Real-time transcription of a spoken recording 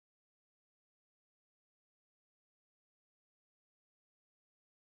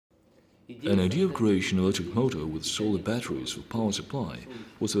An idea of creation of electric motor with solar batteries for power supply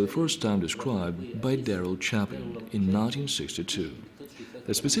was for the first time described by Daryl Chapin in 1962.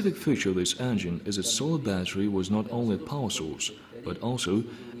 The specific feature of this engine is that solar battery was not only a power source, but also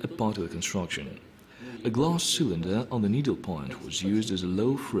a part of the construction. A glass cylinder on the needlepoint was used as a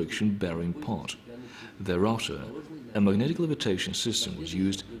low-friction bearing part. Thereafter, a magnetic levitation system was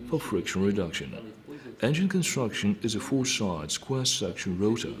used for friction reduction. Engine construction is a four-side square-section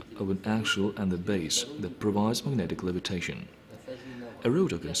rotor of an axle and the base that provides magnetic levitation. A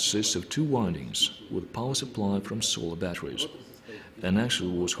rotor consists of two windings with power supply from solar batteries. An axle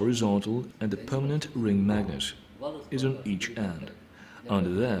was horizontal and a permanent ring magnet is on each end.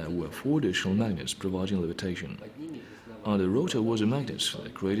 Under there were four additional magnets providing levitation. Under the rotor was a magnet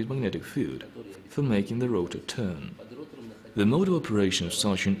that created magnetic field for making the rotor turn. The mode of operation of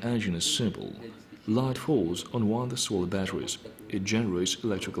such an engine is simple. Light falls on one of the solar batteries. It generates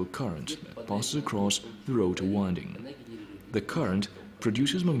electrical current that passes across the rotor winding. The current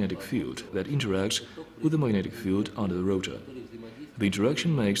produces magnetic field that interacts with the magnetic field under the rotor. The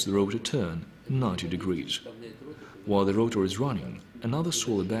interaction makes the rotor turn 90 degrees. While the rotor is running, another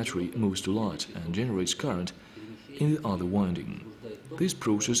solar battery moves to light and generates current in the other winding. This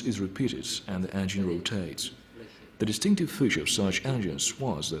process is repeated and the engine rotates. The distinctive feature of such engines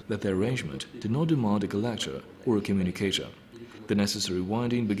was that their arrangement did not demand a collector or a commutator. The necessary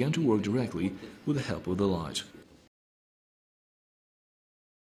winding began to work directly with the help of the light.